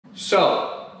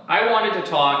So, I wanted to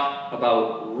talk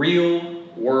about real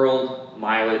world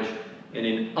mileage in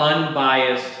an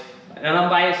unbiased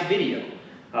video.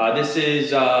 This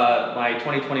is my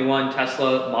 2021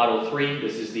 Tesla Model 3.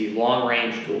 This is the long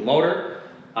range dual motor.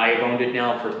 I have owned it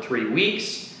now for 3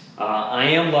 weeks. I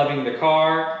am loving the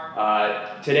car.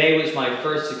 Today was my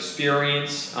first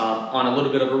experience on a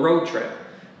little bit of a road trip.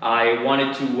 I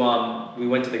wanted to, we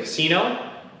went to the casino.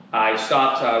 I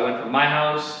stopped, went from my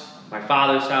house, my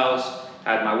father's house,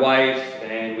 had my wife,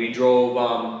 and we drove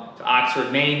to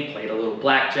Oxford, Maine, played a little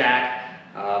blackjack,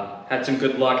 had some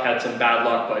good luck, had some bad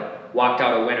luck, but walked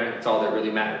out a winner. That's all that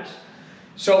really matters.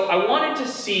 So I wanted to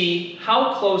see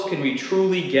how close can we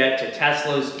truly get to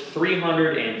Tesla's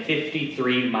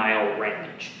 353-mile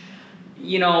range.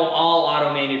 You know, all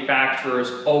auto manufacturers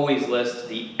always list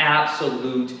the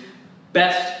absolute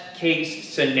best case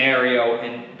scenario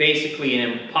and basically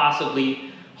an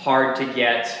impossibly hard to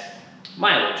get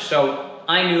mileage. So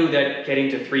I knew that getting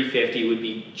to 350 would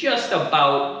be just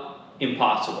about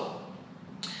impossible.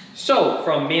 So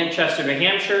from Manchester, New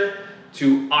Hampshire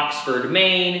to Oxford,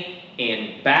 Maine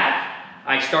and back,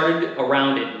 I started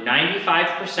around at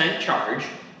 95% charge,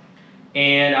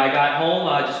 and I got home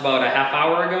just about a half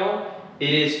hour ago.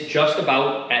 It is just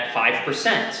about at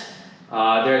 5%.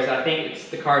 I think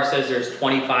the car says there's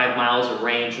 25 miles of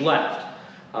range left.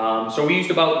 So we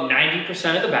used about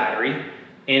 90% of the battery,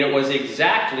 and it was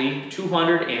exactly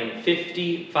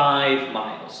 255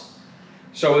 miles.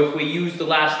 So if we used the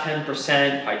last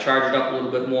 10%, if I charged it up a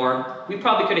little bit more, we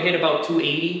probably could have hit about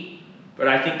 280, but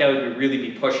I think that would really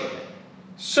be pushing it.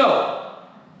 So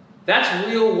that's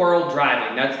real world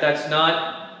driving. That's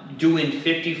not doing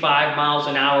 55 miles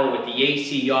an hour with the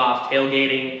AC off,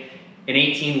 tailgating an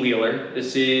 18-wheeler.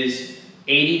 This is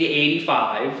 80 to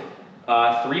 85,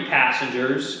 3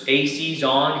 passengers, AC's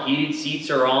on, heated seats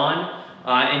are on,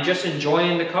 and just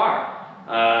enjoying the car.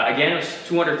 Again, it was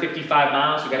 255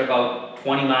 miles. We got about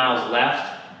 20 miles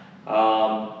left.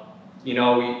 You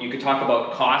know, you could talk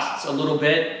about costs a little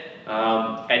bit.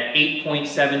 At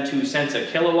 8.72 cents a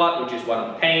kilowatt, which is what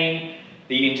I'm paying,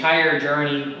 the entire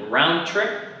journey round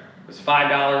trip was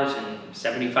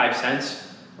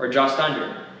 $5.75 or just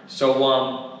under.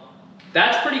 So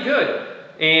that's pretty good.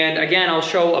 And again, I'll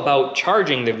show about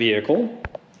charging the vehicle.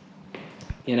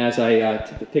 And as I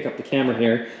pick up the camera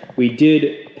here, we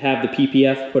did have the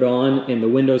PPF put on and the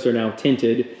windows are now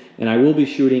tinted, and I will be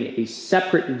shooting a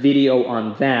separate video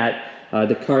on that.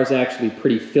 The car's actually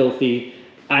pretty filthy.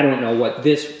 I don't know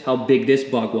how big this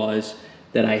bug was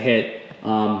that I hit,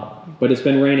 but it's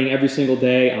been raining every single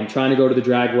day. I'm trying to go to the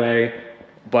dragway,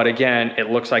 but again, it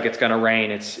looks like it's gonna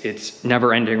rain. It's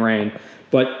never-ending rain.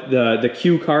 But the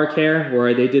Q Car Care,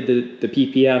 where they did the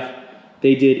PPF,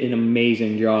 they did an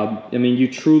amazing job. I mean, you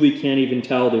truly can't even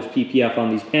tell there's PPF on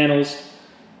these panels,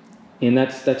 and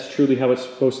that's truly how it's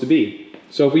supposed to be.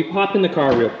 So if we pop in the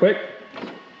car real quick,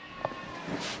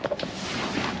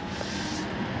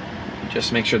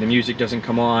 just make sure the music doesn't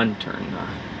come on. Turn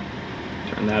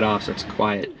that off so it's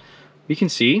quiet. We can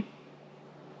see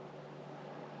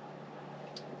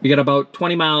we got about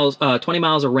 20 miles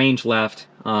of range left.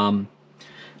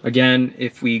 Again,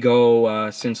 if we go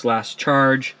since last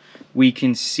charge, we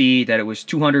can see that it was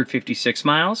 256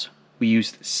 miles. We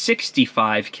used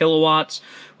 65 kilowatts,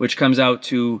 which comes out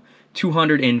to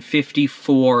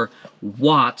 254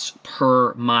 watts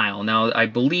per mile. Now, I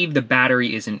believe the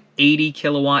battery is an 80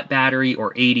 kilowatt battery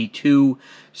or 82,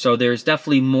 so there's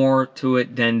definitely more to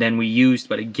it than we used,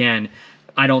 but again,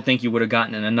 I don't think you would have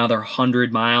gotten another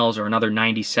 100 miles or another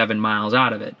 97 miles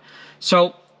out of it.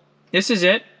 So this is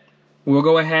it. We'll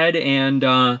go ahead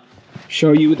and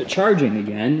show you the charging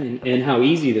again and how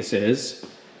easy this is.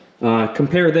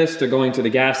 Compare this to going to the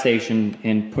gas station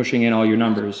and pushing in all your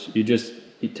numbers. You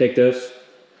take this,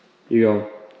 you go,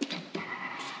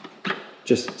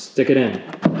 just stick it in.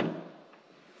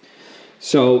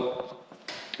 So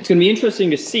it's going to be interesting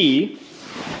to see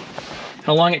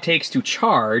how long it takes to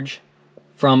charge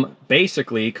from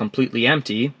basically completely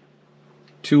empty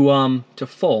to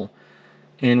full.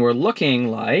 And we're looking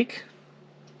like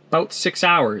about 6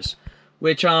 hours,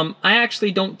 which I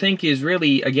actually don't think is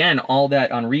really, again, all that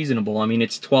unreasonable. I mean,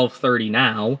 it's 12:30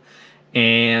 now,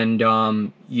 and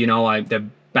you know, the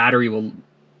battery will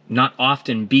not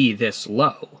often be this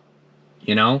low,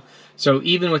 you know? So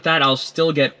even with that, I'll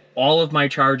still get all of my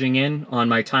charging in on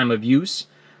my time of use,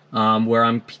 where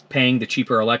I'm paying the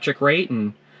cheaper electric rate.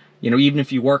 And, you know, even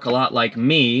if you work a lot like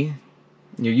me,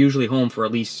 you're usually home for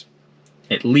at least,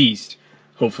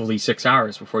 hopefully 6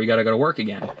 hours before you gotta go to work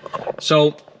again.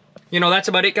 So, you know, that's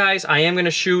about it, guys. I am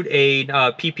gonna shoot a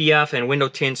PPF and window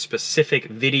tint specific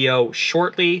video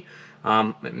shortly.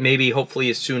 maybe hopefully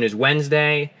as soon as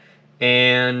Wednesday.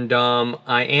 And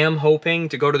I am hoping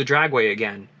to go to the dragway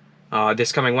again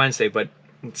this coming Wednesday, but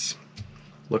it's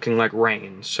looking like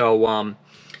rain. So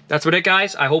that's what it,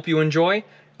 guys. I hope you enjoy.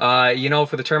 You know,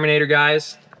 for the Terminator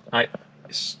guys,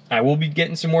 I will be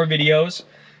getting some more videos.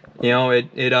 You know, it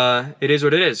is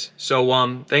what it is.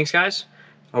 So thanks, guys.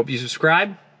 I hope you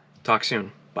subscribe. Talk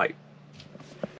soon. Bye.